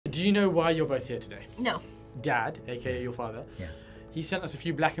Do you know why you're both here today? No. Dad, aka your father. Yeah. He sent us a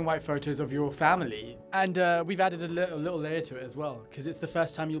few black and white photos of your family, and we've added a little layer to it as well, because it's the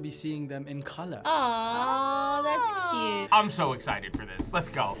first time you'll be seeing them in color. Aww, that's cute. I'm so excited for this. Let's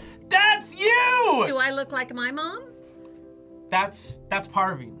go. That's you! Do I look like my mom? That's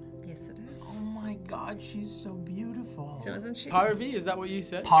Parveen. Yes, it is. Oh my God, she's so beautiful. Doesn't she? Parvi, is that what you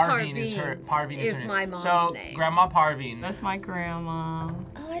said? Parveen is her. Parveen is her my name. mom's name. So Grandma Parveen. That's my grandma.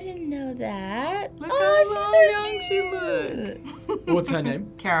 Oh, I didn't know that. Look oh, how young she look. What's her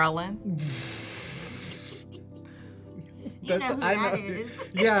name? Carolyn. You know who that is.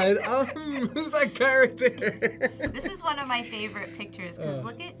 Yeah, who's that character? This is one of my favorite pictures, because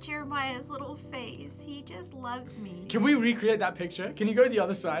look at Jeremiah's little face. He just loves me. Can we recreate that picture? Can you go to the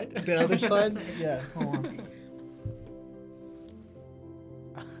other side? The other side? Yeah, hold on.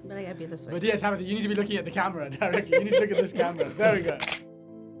 But I gotta be this way. But yeah, Tabitha, you need to be looking at the camera directly. You need to look at this camera. There we go.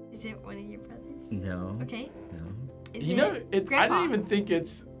 Is it one of your brothers? No. Okay. No. Is You it know, I Grandpa? don't even think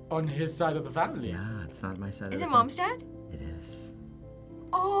it's on his side of the family. Yeah, it's not my side. Is of it the mom's dad? It is.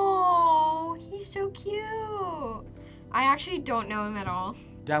 Oh, he's so cute. I actually don't know him at all.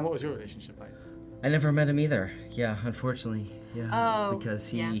 Dan, what was your relationship like? I never met him either. Yeah, unfortunately. Yeah. Oh,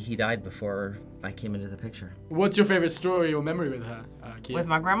 Because yeah. he died before I came into the picture. What's your favorite story or memory with her, Kia? With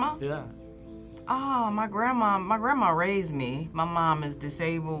my grandma? Yeah. Oh, my grandma raised me. My mom is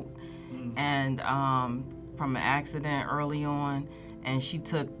disabled and from an accident early on, and she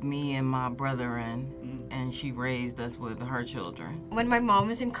took me and my brother in, and she raised us with her children. When my mom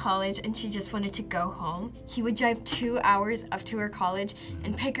was in college and she just wanted to go home, he would drive 2 hours up to her college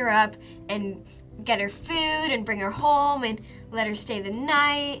and pick her up and get her food and bring her home and let her stay the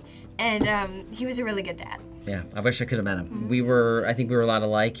night. And he was a really good dad. Yeah, I wish I could have met him. I think we were a lot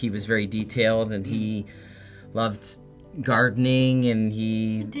alike. He was very detailed, and he loved gardening, and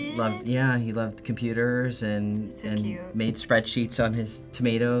he loved computers, and So and cute. made spreadsheets on his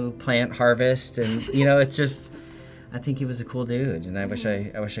tomato plant harvest, and it's just, I think he was a cool dude, and I wish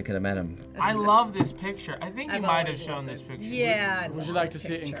I could have met him. I love this picture. I think you I've might have always shown loved this picture. Yeah. I Would love you like to this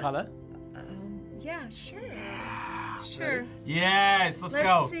see it in picture. color? Yeah, sure. Sure. Yes, let's go.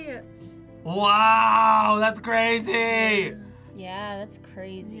 Let's see it. Wow, that's crazy. Yeah, that's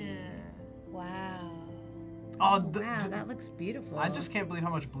crazy. Wow. Oh, Wow, that looks beautiful. I just can't believe how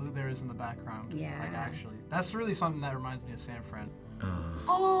much blue there is in the background. Yeah. Like, actually. That's really something that reminds me of San Fran.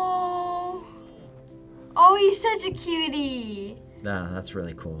 Oh. Oh, he's such a cutie. No, that's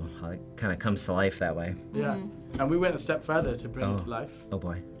really cool. How it kind of comes to life that way. Yeah. And we went a step further to bring it to life. Oh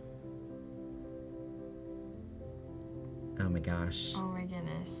boy. Oh my gosh. Oh my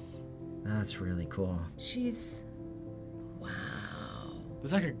goodness. That's really cool. She's. Wow.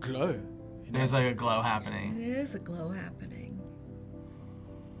 There's like a glow. There's like a glow happening. There is a glow happening.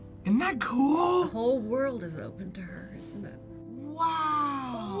 Isn't that cool? The whole world is open to her, isn't it?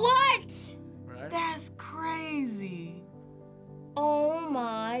 Wow. What? Right? That's crazy. Oh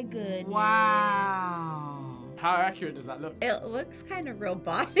my goodness. Wow. How accurate does that look? It looks kind of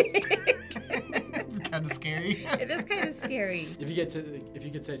robotic. It's kind of scary. It is kind of scary. If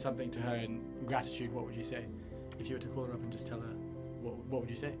you could say something to her in gratitude, what would you say? If you were to call her up and just tell her, what would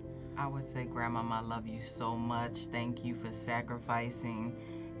you say? I would say, Grandmama, I love you so much. Thank you for sacrificing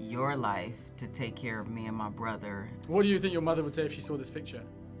your life to take care of me and my brother. What do you think your mother would say if she saw this picture?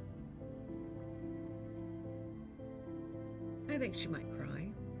 I think she might cry.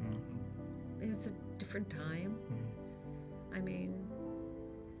 It was a different time. I mean,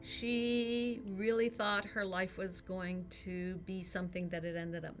 she really thought her life was going to be something that it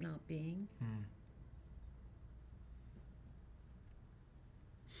ended up not being.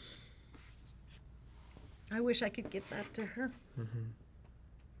 I wish I could give that to her.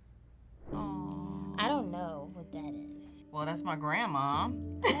 I don't know what that is. Well, that's my grandma.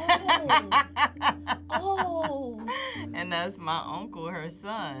 Oh. And that's my uncle, her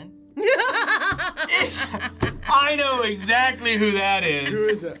son. I know exactly who that is. Who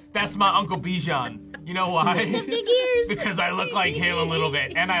is it? That's my Uncle Bijan. You know why? Big ears. Because I look like him a little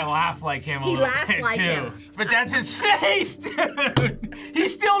bit, and I laugh like him a He little laughs bit like too. him. But that's his face, dude. He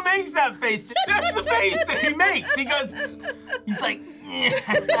still makes that face. That's the face that he makes. He goes, he's like,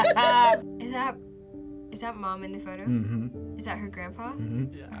 Is that mom in the photo? Mm-hmm. Is that her grandpa?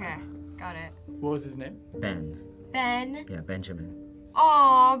 Yeah. Okay, got it. What was his name? Ben. Ben. Yeah, Benjamin.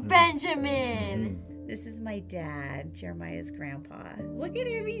 Aw, Benjamin. This is my dad, Jeremiah's grandpa. Look at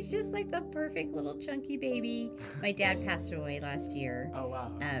him, he's just like the perfect little chunky baby. My dad passed away last year. Oh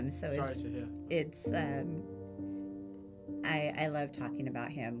wow. So Sorry to hear. it's I love talking about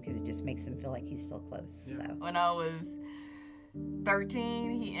him because it just makes him feel like he's still close. Yeah. So when I was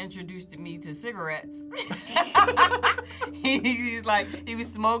 13, he introduced me to cigarettes. He's like, he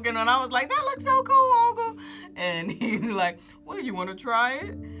was smoking, and I was like, that looks so cool, Uncle. And he's like, well, you want to try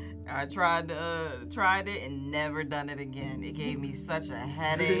it? I tried it and never done it again. It gave me such a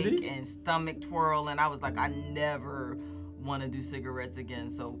headache Really? and stomach twirl, and I was like, I never want to do cigarettes again,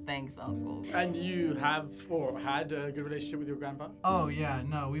 so thanks, Uncle. And you have or had a good relationship with your grandpa? Oh yeah,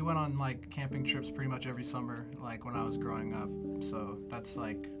 no, we went on like camping trips pretty much every summer, like when I was growing up. So that's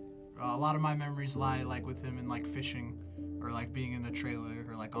like a lot of my memories lie like with him and like fishing, or like being in the trailer,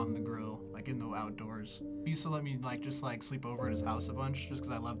 or like on the grill, like in the outdoors. He used to let me like just like sleep over at his house a bunch, just because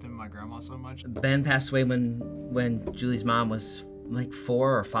I loved him and my grandma so much. Ben passed away when Julie's mom was like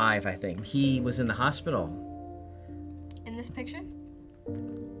 4 or 5, I think. He was in the hospital. In this picture?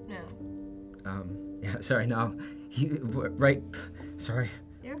 No. Yeah, sorry, no. Right, sorry.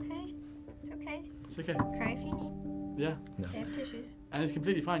 You're okay. It's okay. It's okay. Cry if you need. Yeah. They have tissues. And it's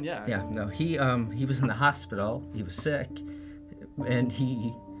completely fine, yeah. Yeah, no, he was in the hospital. He was sick, and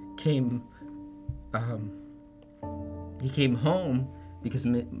he came home because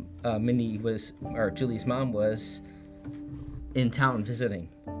Minnie Julie's mom was in town visiting.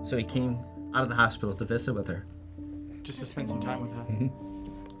 So he came out of the hospital to visit with her. Just to spend some time with her.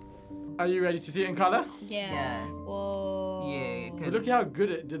 Mm-hmm. Are you ready to see it in color? Yeah. Yes. Whoa. Yeah, But look how good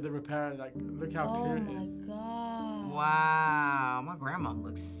it did the repair. Like, look how Oh clear it my is. god. Wow, my grandma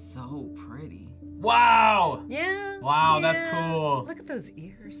looks so pretty. Wow. Yeah. Wow, yeah. that's cool. Look at those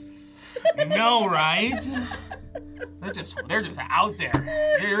ears. I know, right? They're just out there.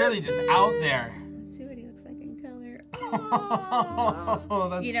 They're really just out there. Let's see what he looks like in color. Oh,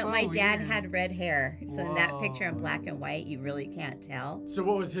 that's You know, so my dad weird. had red hair, so in that picture in Whoa. black and white, you really can't tell. So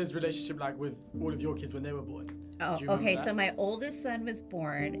what was his relationship like with all of your kids when they were born? Oh, Do you remember okay. that? So my oldest son was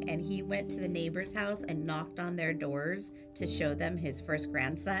born, and he went to the neighbor's house and knocked on their doors to show them his first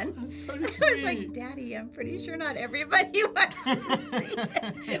grandson. That's so I was sweet. like, Daddy, I'm pretty sure not everybody wants to see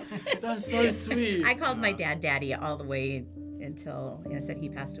it. That's so sweet. I called my dad Daddy all the way until I said he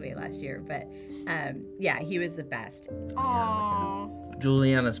passed away last year. But yeah, he was the best. Aww.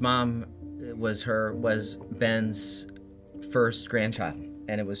 Juliana's mom was Ben's first grandchild,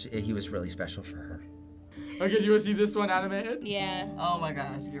 and he was really special for her. Okay, do you want to see this one animated? Yeah. Oh my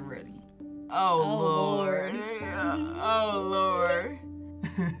gosh, get ready. Oh, Oh, Lord. Lord. Oh Lord.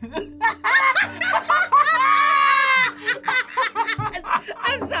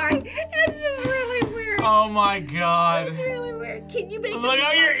 I'm sorry. It's just really weird. Oh my god. It's really weird. Can you make Look it?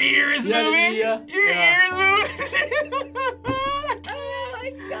 how your ears Yeah, moving. yeah, Your yeah. ears moving. Oh my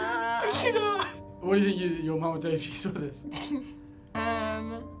god. What do you think your mom would say if she saw this?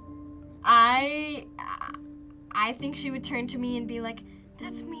 I think she would turn to me and be like,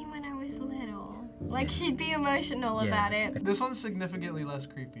 "That's me when I was little." Like she'd be emotional Yeah. about it. This one's significantly less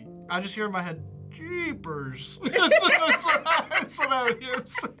creepy. I just hear in my head, jeepers. That's what I would hear him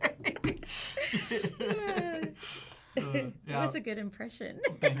say. That Yeah. was a good impression.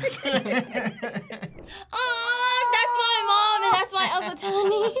 Thanks. Oh, that's my mom and that's my Uncle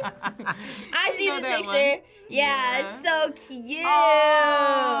Tony. I see know this that picture. one. Yeah, Yeah. it's so cute.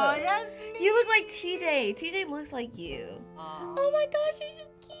 Oh, yes. You look like TJ. TJ looks like you. Oh my gosh, you're so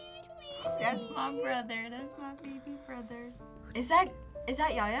cute. That's my brother. That's my baby brother. Is that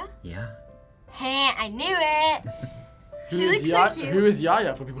Yaya? Yeah. Hey, I knew it. Who She is looks so Ya- cute. Who is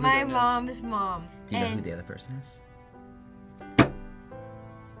Yaya for people who My don't know? mom's mom. Do you know who And the other person is?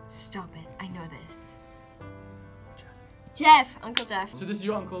 stop it. I know this. Jeff, Uncle Jeff. So this is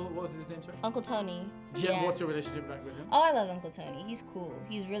your uncle. What was his name, sorry? Uncle Tony. Yeah. What's your relationship like with him? Oh, I love Uncle Tony. He's cool.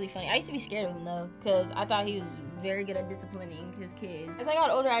 He's really funny. I used to be scared of him though, because I thought he was very good at disciplining his kids. As I got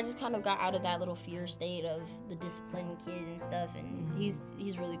older, I just kind of got out of that little fear state of the disciplining kids and stuff, and he's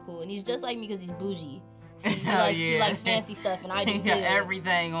really cool. And he's just like me because he's bougie. He likes fancy stuff, and I do He too. got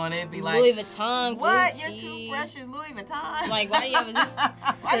everything on it. Be like, Louis Vuitton, what? Gucci. Your toothbrush is Louis Vuitton? Like, why do you have a...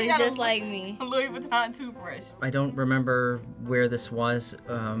 Why So you he's got a just like me. Louis Vuitton toothbrush. I don't remember where this was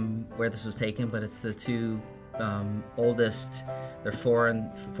taken, but it's the two oldest. There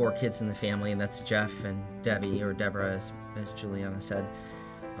are four kids in the family, and that's Jeff and Debbie, or Deborah, as Juliana said.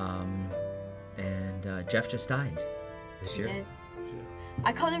 And Jeff just died this year. Did.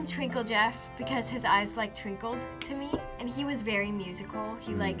 I called him Twinkle Jeff because his eyes like twinkled to me, and he was very musical.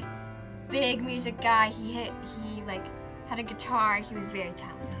 He like big music guy. He like had a guitar. He was very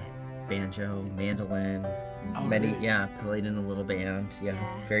talented. Banjo, mandolin, Oh, many, really? yeah, played in a little band. Yeah,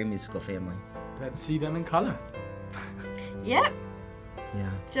 Yeah. very musical family. Let's see them in color. Yep, Yeah,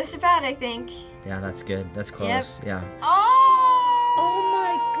 just about I think. yeah, that's good. That's close. Yeah. Oh! Oh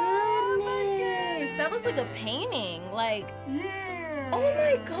my goodness! gosh, that looks like a painting. Like, Yeah. oh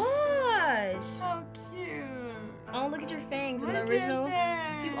my gosh. So cute. Oh, look at your fangs in Look the at original.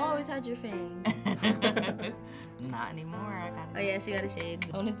 that. You've always had your fangs. Not anymore. I got Oh yeah, she got a shade.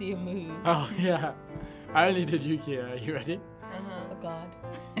 I want to see a move. Oh, yeah. I only did Yuki. Are you ready? Oh God.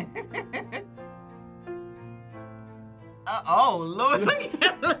 Oh Lord,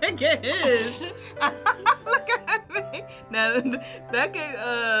 look at his. Look at me. Now that can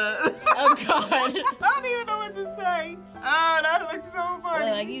Oh God. I don't even know what to say. Oh, that looks so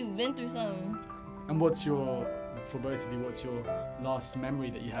funny. Like you've been through something. And what's your, for both of you, what's your last memory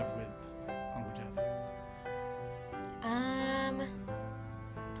that you have with Uncle Jeff?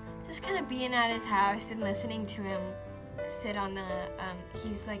 Just kind of being at his house and listening to him sit on the,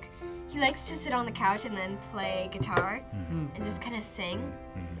 he likes to sit on the couch and then play guitar and just kind of sing.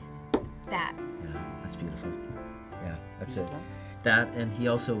 That. Yeah, that's beautiful. Yeah, that's it. That, and he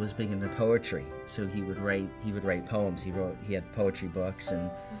also was big into poetry, so he would write poems. He had poetry books, and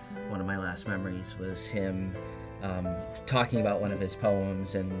one of my last memories was him talking about one of his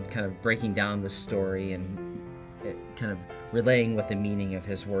poems and kind of breaking down the story and kind of relaying what the meaning of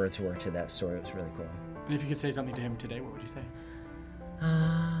his words were to that story. It was really cool. And if you could say something to him today, what would you say?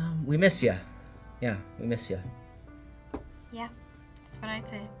 We miss you. Yeah, we miss you. Yeah, that's what I'd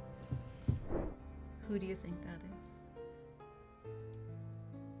say. Who do you think that is?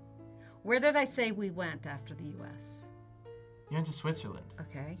 Where did I say we went after the U.S.? You went to Switzerland.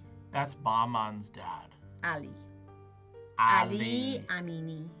 Okay. That's Bahman's dad. Ali Ali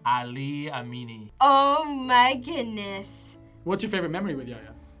Amini. Ali Amini. Oh my goodness. What's your favorite memory with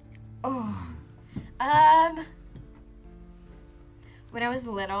Yaya? Oh. When I was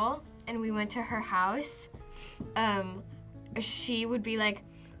little and we went to her house, she would be like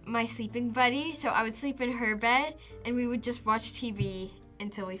my sleeping buddy, so I would sleep in her bed and we would just watch TV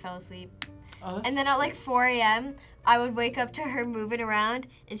until we fell asleep. Oh, And then at like 4 a.m., I would wake up to her moving around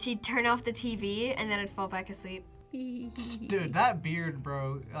and she'd turn off the TV and then I'd fall back asleep. Dude, that beard,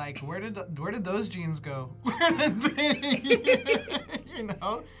 bro. Like, where did those jeans go? You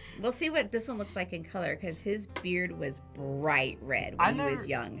know? We'll see what this one looks like in color because his beard was bright red when he was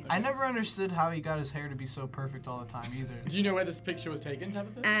young. I never understood how he got his hair to be so perfect all the time either. Do you know where this picture was taken,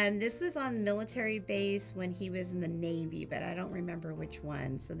 Tabitha? This was on military base when he was in the Navy, but I don't remember which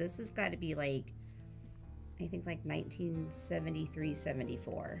one. So this has got to be like, I think like 1973,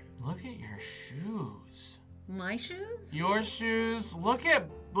 74. Look at your shoes. My shoes? Your shoes. Look at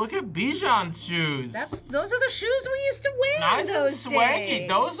Bijan's shoes. Those are the shoes we used to wear nice in and those swanky. days.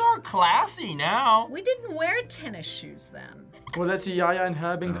 Those are classy now. We didn't wear tennis shoes then. Well, let's see Yaya and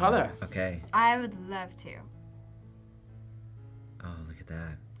Herb in color. Okay. I would love to. Oh, look at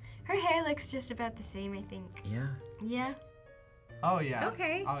that. Her hair looks just about the same, I think. Yeah. Yeah. Oh yeah.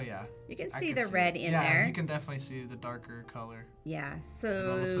 Okay. Oh yeah. You can I see can the red in there. Yeah, you can definitely see the darker color. Yeah, It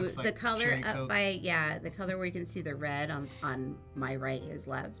so almost looks the like color cherry up Coke. by, the color where you can see the red on my right, his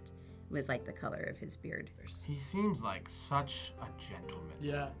left, was like the color of his beard. He seems like such a gentleman.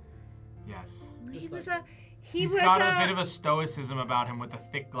 Yeah. Yes. He Just was like- He's got a bit of a stoicism about him with the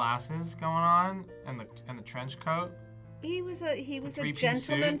thick glasses going on and the trench coat. He was a three-piece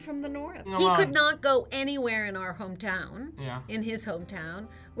gentleman suit. from the north. You know He what? could not go anywhere in our hometown, Yeah. in his hometown,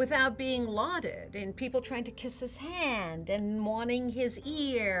 without being lauded and people trying to kiss his hand and wanting his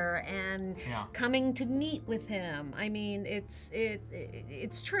ear and Yeah. coming to meet with him. I mean, it's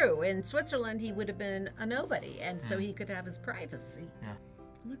true. In Switzerland, he would have been a nobody, and so he could have his privacy. Yeah.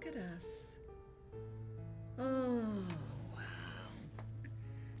 Look at us. Oh.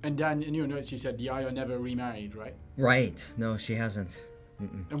 And Dan, in your notes you said Yaya never remarried, right? Right. No, she hasn't.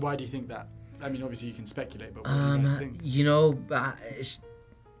 Mm-mm. And why do you think that? I mean, obviously you can speculate, but what do you guys think? You know,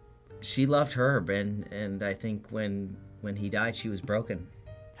 she loved Herb, and I think when he died, she was broken.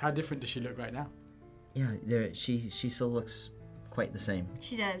 How different does she look right now? Yeah, she still looks quite the same.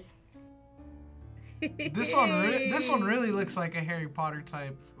 She does. This one really looks like a Harry Potter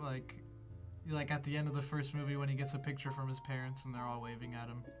type, like at the end of the first movie when he gets a picture from his parents and they're all waving at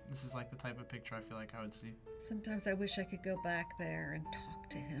him. This is like the type of picture I feel like I would see. Sometimes I wish I could go back there and talk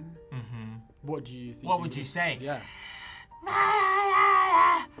to him. Mm-hmm. What do you think? What would you say? Yeah.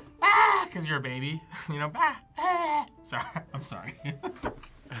 Because you're a baby, you know. Sorry, I'm sorry.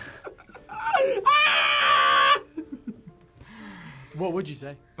 What would you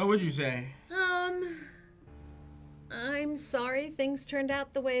say? What would you say? I'm sorry things turned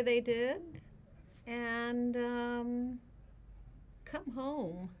out the way they did. And, come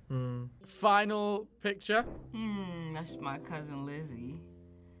home. Final picture. That's my cousin Lizzie,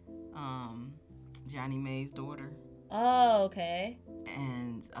 Johnny May's daughter. Oh, okay.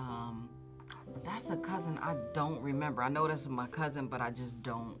 And That's a cousin I don't remember. I know that's my cousin, but I just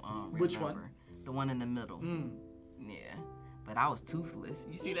don't remember. Which one? The one in the middle. Mm. Yeah. But I was toothless.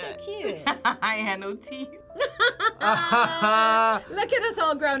 You see You're that? so cute. I ain't had no teeth. Look at us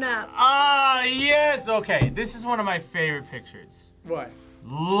all grown up. Ah, yes. Okay, this is one of my favorite pictures. What?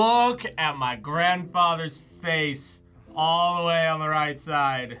 Look at my grandfather's face all the way on the right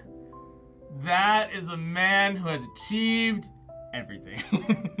side. That is a man who has achieved everything.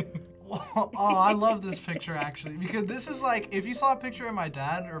 Oh, I love this picture actually, because this is like, if you saw a picture of my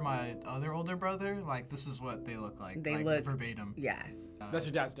dad or my other older brother, like this is what they look like. They like, look verbatim. Yeah. That's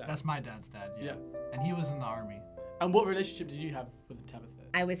your dad's dad. That's my dad's dad. Yeah. Yeah. And he was in the army. And what relationship did you have with Tabitha?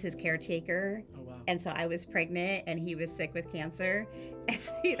 I was his caretaker. Oh, wow. And so I was pregnant and he was sick with cancer. And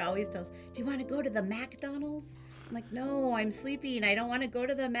so he'd always tell us, do you want to go to the McDonald's? I'm like, no, I'm sleeping. I don't want to go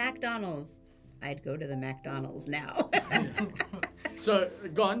to the McDonald's. I'd go to the McDonald's now. So,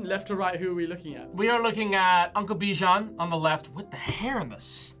 gone, left to right, who are we looking at? We are looking at Uncle Bijan on the left with the hair and the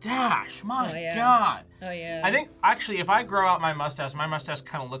stash. My Oh, yeah. God. Oh, yeah. I think, actually, if I grow out my mustache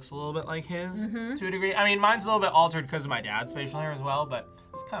kind of looks a little bit like his to a degree. I mean, mine's a little bit altered because of my dad's facial hair as well, but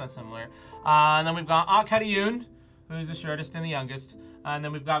it's kind of similar. And then we've got Aunt Kadiyun, who's the shortest and the youngest. And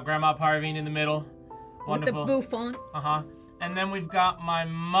then we've got Grandma Parveen in the middle. Wonderful. With the bouffant. Uh-huh. And then we've got my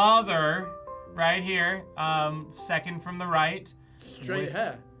mother right here, second from the right. Straight with,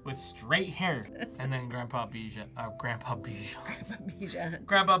 hair. With straight hair. And then Grandpa Bijan. Grandpa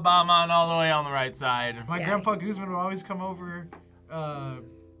Bauman all the way on the right side. My grandpa Guzman would always come over,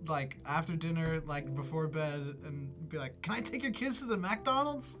 like after dinner, like before bed, and be like, "Can I take your kids to the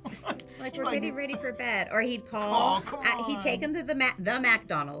McDonald's?" Like we're getting ready for bed, or he'd call. Oh, come on. He'd take him to the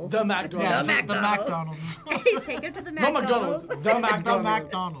McDonald's. The McDonald's. Yeah, The the McDonald's. McDonald's. He'd take him to the Not McDonald's. McDonald's. The McDonald's. The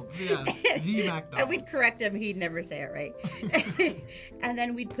McDonald's. Yeah, the McDonald's. And we'd correct him. He'd never say it right. And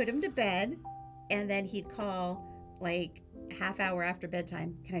then we'd put him to bed, and then he'd call like half hour after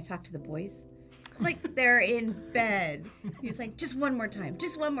bedtime. Can I talk to the boys? Like they're in bed. He's like, just one more time,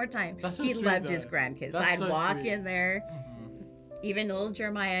 just one more time. That's so he sweet, loved though. his grandkids. That's I'd so walk sweet. in there, even little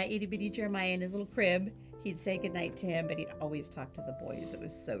Jeremiah, itty bitty Jeremiah in his little crib. He'd say goodnight to him, but he'd always talk to the boys. It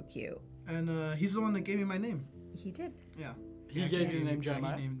was so cute. And he's the one that gave me my name. He did. Yeah. He gave you the name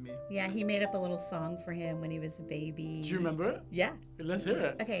Jeremiah? He named me. Yeah, he made up a little song for him when he was a baby. Do you remember it? Yeah. Let's hear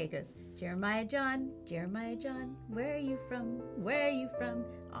it. Okay, it goes, Jeremiah John, where are you from? Where are you from?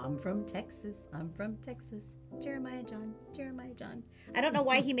 I'm from Texas, Jeremiah John. I don't know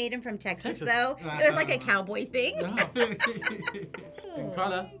why he made him from Texas, Texas. though. It was like a cowboy thing. And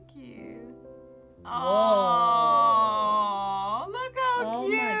Carla. Thank you. Oh, look how Oh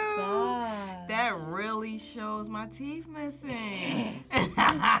cute. my God. That really shows my teeth missing.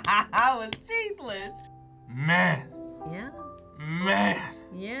 I was teethless. Man. Yeah. Man.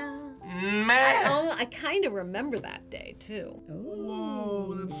 Yeah. Man. I kind of remember that day too.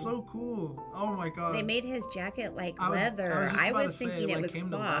 Whoa, that's so cool. Oh my god. They made his jacket like I was leather. just I about was to say, thinking like, it was came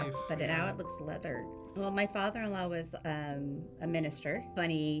to cloth, life, but now it looks leather. Well, my father-in-law was a minister.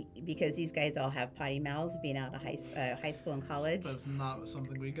 Funny because these guys all have potty mouths, being out of high school and college. That's not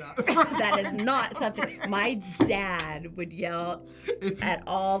something we got. That is not something. My dad would yell at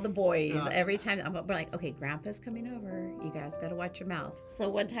all the boys every time. We're like, okay, Grandpa's coming over. You guys got to watch your mouth. So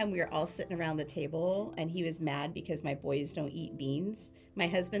one time we were all sitting around the table, and he was mad because my boys don't eat beans. My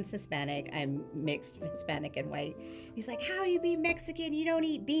husband's Hispanic. I'm mixed Hispanic and white. He's like, how do you be Mexican? You don't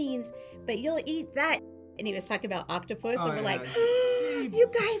eat beans, but you'll eat that. And he was talking about octopus, and we're like, you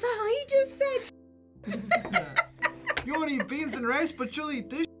guys, all he just said. You won't eat beans and rice, but you'll eat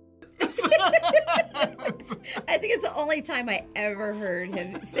this. I think it's the only time I ever heard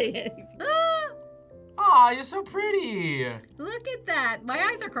him say anything. Aw, you're so pretty. Look at that. My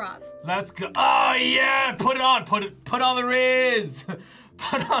eyes are crossed. Let's go. Oh yeah, put it on. Put on the Riz.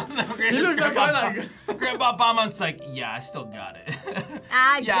 Put on the Riz. He looks like I Grandpa Bauman's like, yeah, I still got it.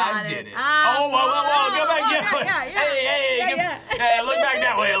 I I got did it. Ah, Oh, whoa, go back. yeah. Hey, look back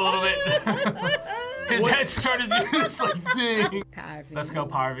that way a little bit. His head started to do this like thing. Parveen. Let's go,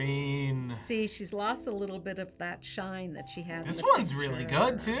 Parveen. See, she's lost a little bit of that shine that she had. This in the one's really picture.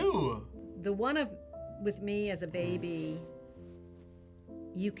 good too. The one with me as a baby,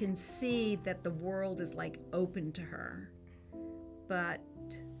 you can see that the world is like open to her. But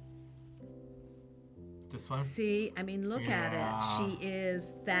This one? see, I mean, look at Yeah. it. She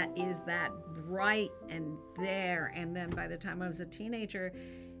is that bright and there. And then by the time I was a teenager,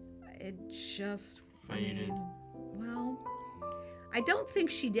 it just Faded. I mean, well, I don't think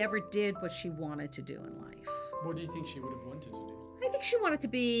she ever did what she wanted to do in life. What do you think she would have wanted to do? I think she wanted to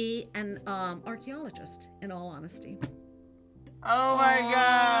be an archaeologist, in all honesty. Oh my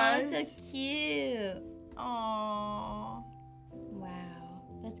gosh. That's so cute. Aww. Wow,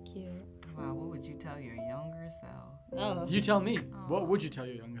 that's cute. Wow, what would you tell your younger self? Oh. You tell me. What would you tell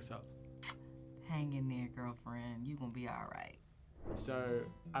your younger self? Hang in there, girlfriend. You gonna be all right. So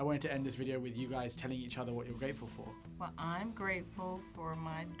I wanted to end this video with you guys telling each other what you're grateful for. Well, I'm grateful for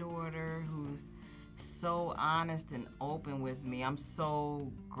my daughter who's so honest and open with me. I'm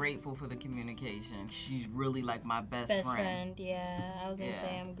so grateful for the communication. She's really like my best friend. Yeah. I was gonna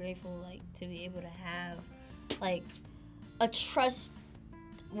say I'm grateful like to be able to have like a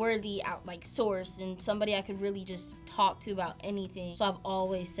trustworthy source and somebody I could really just talk to about anything. So I've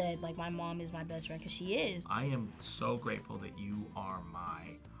always said like my mom is my best friend because she is. I am so grateful that you are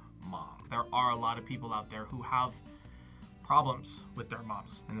my mom. There are a lot of people out there who have problems with their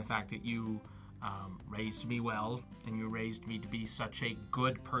moms, and the fact that you raised me well and you raised me to be such a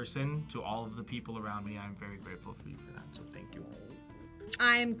good person to all of the people around me. I'm very grateful for you for that, so thank you.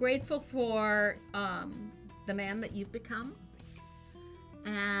 I'm grateful for the man that you've become,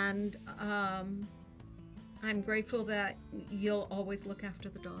 and I'm grateful that you'll always look after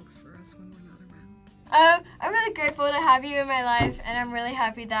the dogs for us when we're not around. I'm really grateful to have you in my life, and I'm really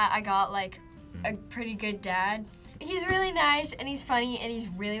happy that I got like a pretty good dad. He's really nice and he's funny and he's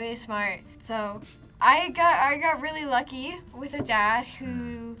really, really smart. So I got really lucky with a dad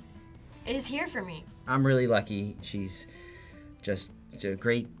who is here for me. I'm really lucky. She's just a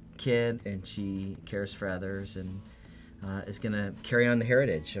great kid, and she cares for others, and is gonna carry on the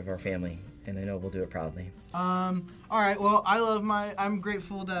heritage of our family. And I know we'll do it proudly. All right. Well, I'm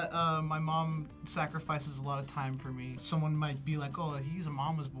grateful that my mom sacrifices a lot of time for me. Someone might be like, "Oh, he's a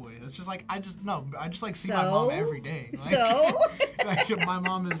mama's boy." It's just like I just like see my mom every day. Like, my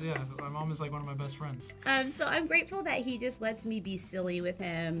mom is like one of my best friends. So I'm grateful that he just lets me be silly with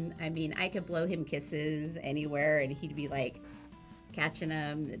him. I mean, I could blow him kisses anywhere, and he'd be like catching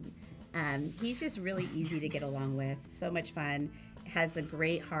them. And he's just really easy to get along with. So much fun. Has a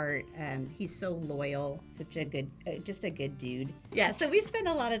great heart. He's so loyal. Such a good, just a good dude. Yeah. So we spend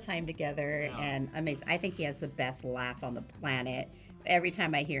a lot of time together, and amazing. I think he has the best laugh on the planet. Every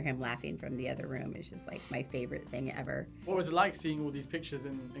time I hear him laughing from the other room, it's just like my favorite thing ever. What was it like seeing all these pictures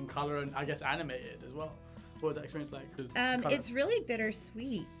in color and I guess animated as well? What was that experience like? It's really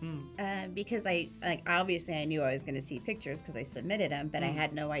bittersweet because I obviously I knew I was going to see pictures because I submitted them, but I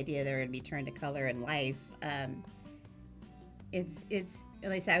had no idea they were going to be turned to color in life. It's at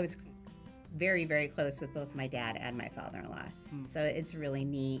least I was very, very close with both my dad and my father-in-law, so it's really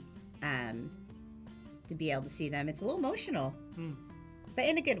neat to be able to see them. It's a little emotional, but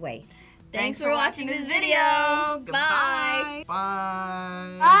in a good way. Thanks for watching this video. Goodbye.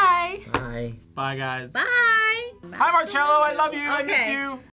 Bye. Bye. Bye. Bye. Bye, guys. Bye. Hi, Marcello. I love you. I miss you.